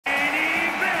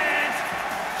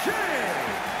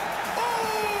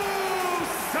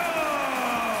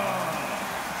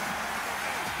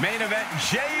Main event,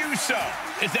 Jey Uso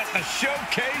is at the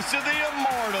showcase of the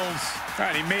Immortals. All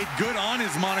right, he made good on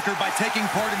his moniker by taking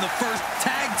part in the first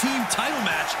tag team title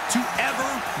match to ever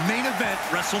main event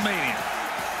WrestleMania.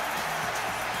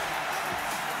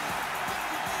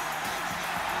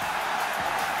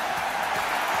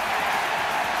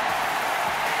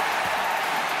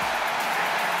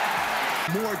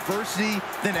 More adversity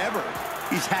than ever.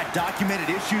 He's had documented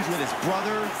issues with his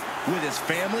brother, with his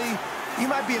family. He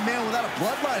might be a man without a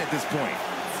bloodline at this point.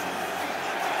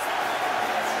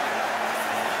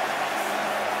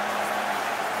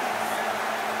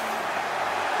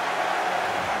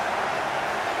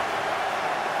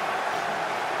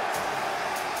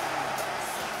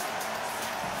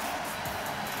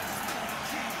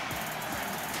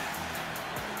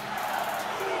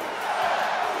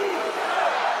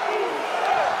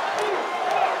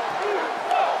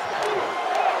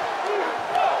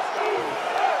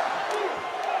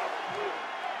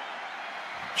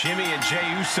 Jimmy and Jey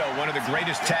Uso, one of the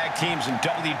greatest tag teams in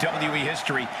WWE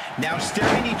history, now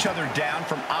staring each other down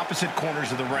from opposite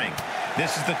corners of the ring.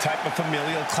 This is the type of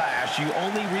familial clash you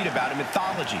only read about in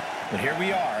mythology. But here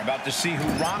we are, about to see who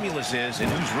Romulus is and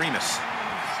who's Remus.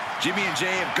 Jimmy and Jey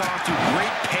have gone through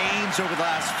great pains over the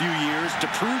last few years to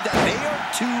prove that they are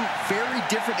two very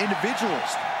different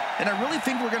individuals. And I really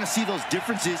think we're going to see those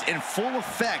differences in full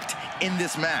effect in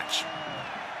this match.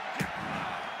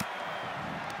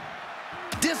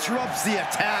 Disrupts the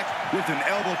attack with an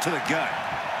elbow to the gut.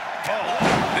 Oh, look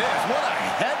at this. What a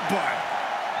headbutt.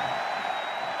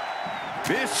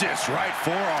 Vicious right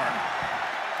forearm.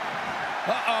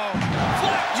 Uh-oh.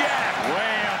 Flapjack.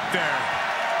 Way up there.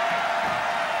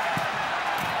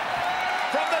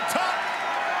 From the top.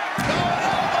 Oh,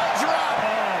 elbow drop.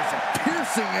 Oh, it's a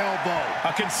piercing elbow.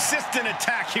 A consistent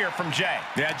attack here from Jey.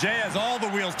 Yeah, Jey has all the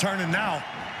wheels turning now.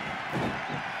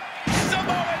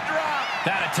 Samoan drop.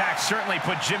 That attack certainly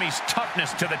put Jimmy's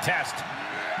toughness to the test.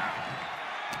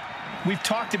 We've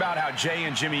talked about how Jey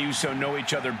and Jimmy Uso know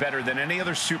each other better than any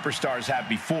other superstars have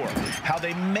before. How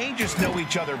they may just know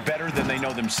each other better than they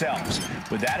know themselves.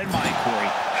 With that in mind, Corey,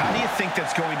 how do you think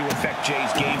that's going to affect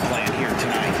Jey's game plan here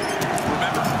tonight?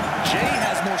 Remember, Jey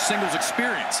has more singles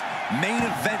experience. Main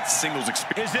event singles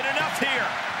experience. Is it enough here?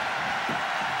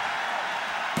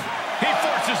 He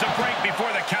forces a break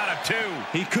before the count of two.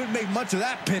 He couldn't make much of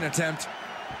that pin attempt.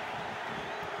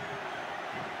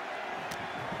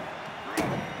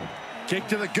 Kick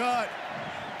to the gut.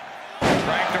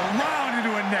 Dragged around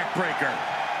into a neck breaker.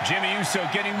 Jimmy Uso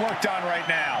getting worked on right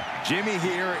now. Jimmy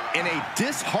here in a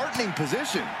disheartening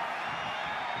position.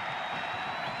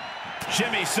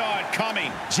 Jimmy saw it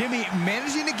coming. Jimmy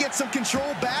managing to get some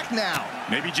control back now.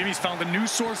 Maybe Jimmy's found a new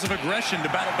source of aggression to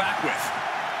battle back with.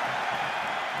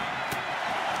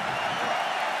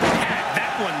 Had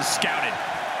that one scouted.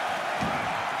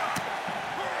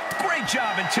 Great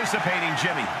job anticipating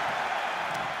Jimmy.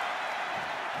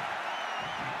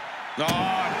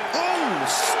 Oh,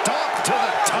 stop to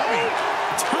the tummy.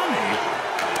 Tummy?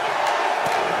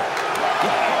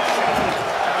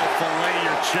 That'll fillet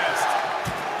your chest.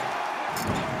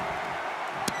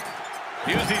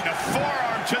 Using the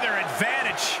forearm to their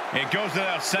advantage. It goes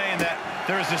without saying that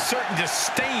there is a certain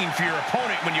disdain for your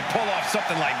opponent when you pull off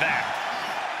something like that.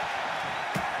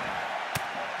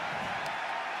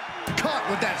 Caught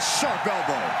with that sharp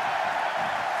elbow.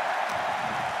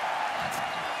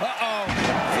 Uh-oh.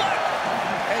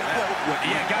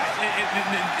 Yeah, guys,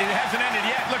 it hasn't ended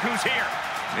yet. Look who's here.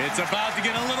 It's about to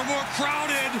get a little more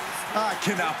crowded. I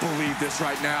cannot believe this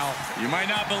right now. You might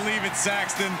not believe it,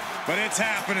 Saxton, but it's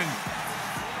happening.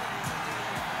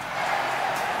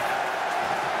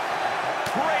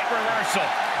 Great reversal.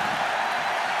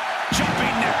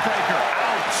 Jumping neck breaker.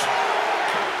 Ouch.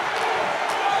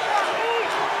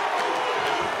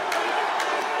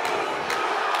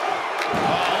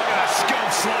 Oh, look at a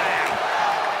scope slam.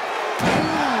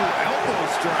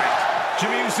 Strike.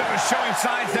 Jimmy Uso is showing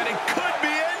signs that it could be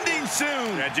ending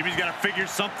soon. Yeah, Jimmy's got to figure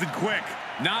something quick.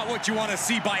 Not what you want to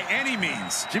see by any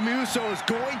means. Jimmy Uso is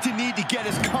going to need to get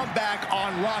his comeback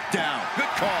on lockdown.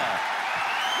 Good call.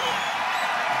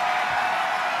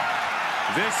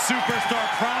 This superstar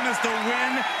promised a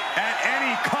win at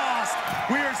any cost.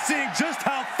 We are seeing just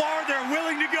how far they're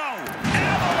willing to go.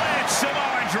 Avalanche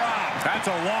Samoan drop. That's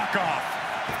a walk-off.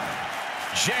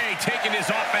 Jey taking his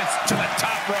offense to the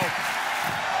top rope.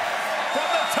 From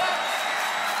the top.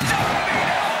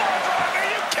 Are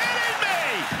you kidding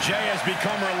me? Jey has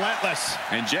become relentless.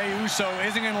 And Jey Uso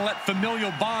isn't going to let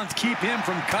familial bonds keep him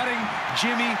from cutting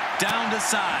Jimmy down to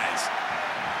size.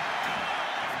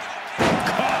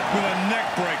 Caught with a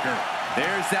neck breaker.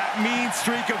 There's that mean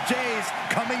streak of Jey's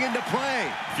coming into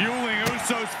play. Fueling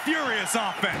Uso's furious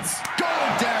offense.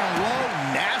 Going down low,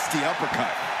 nasty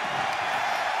uppercut.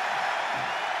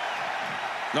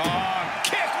 Oh,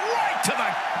 kick right to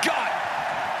the gut.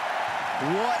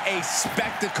 What a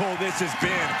spectacle this has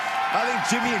been. I think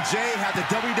Jimmy and Jey have the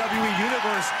WWE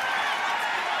Universe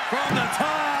From the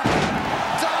top.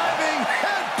 diving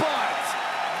headbutt.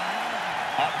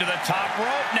 Up to the top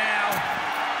rope now.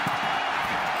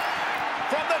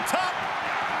 From the top.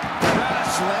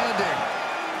 Crash landing.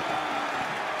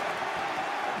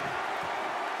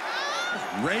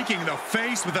 Raking the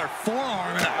face with their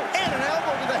forearm. And an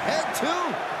elbow to the head,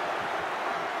 too.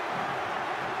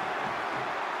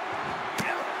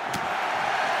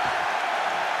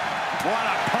 What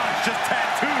a punch, just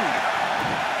tattooed.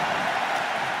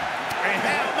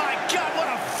 Oh, my God, what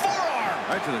a forearm.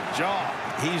 Right to the jaw.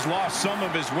 He's lost some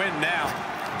of his wind now.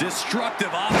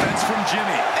 Destructive offense from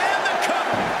Jimmy. And the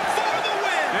cover for the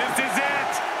win. This is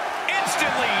it.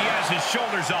 Instantly, he has his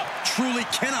shoulders up. Truly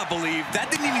cannot believe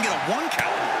that didn't even get a 1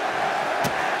 count.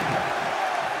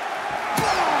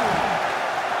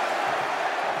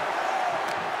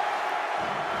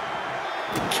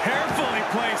 Carefully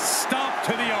placed stomp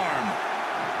to the arm.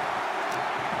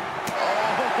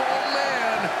 Oh,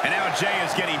 man. And now Jey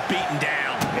is getting beaten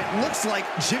down. It looks like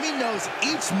Jimmy knows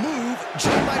each move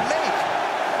Jey might make.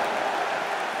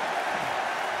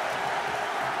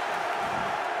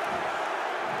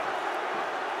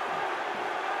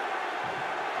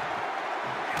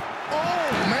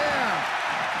 Oh, man.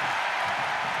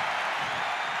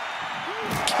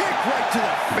 Kick right to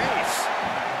the face.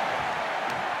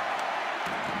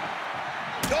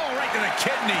 Oh, right to the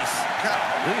kidneys.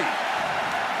 Golly.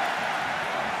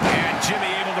 And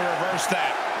Jimmy able to reverse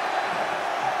that.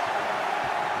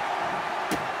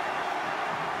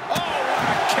 Oh, what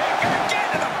a kick. Again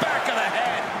to the back of the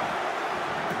head.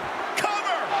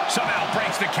 Cover. Somehow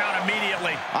breaks the count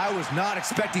immediately. I was not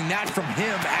expecting that from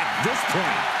him at this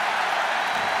point.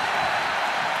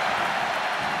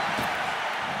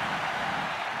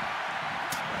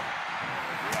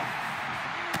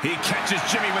 He catches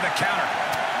Jimmy with a counter.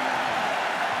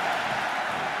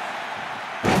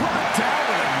 Brought down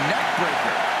with a neck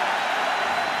breaker.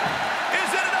 Is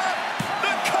it enough?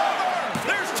 The cover.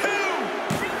 There's 2.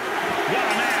 What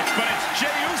a match, but it's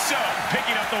Jey Uso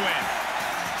picking up the win.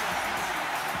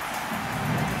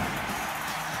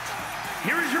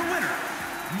 Here is your winner.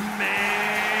 Main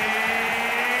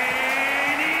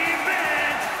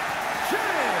event.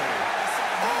 Jey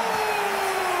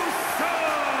Uso.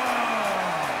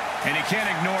 And you can't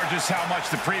ignore just how much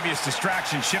the previous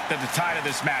distraction shifted the tide of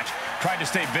this match. Tried to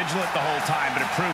stay vigilant the whole time, but it proved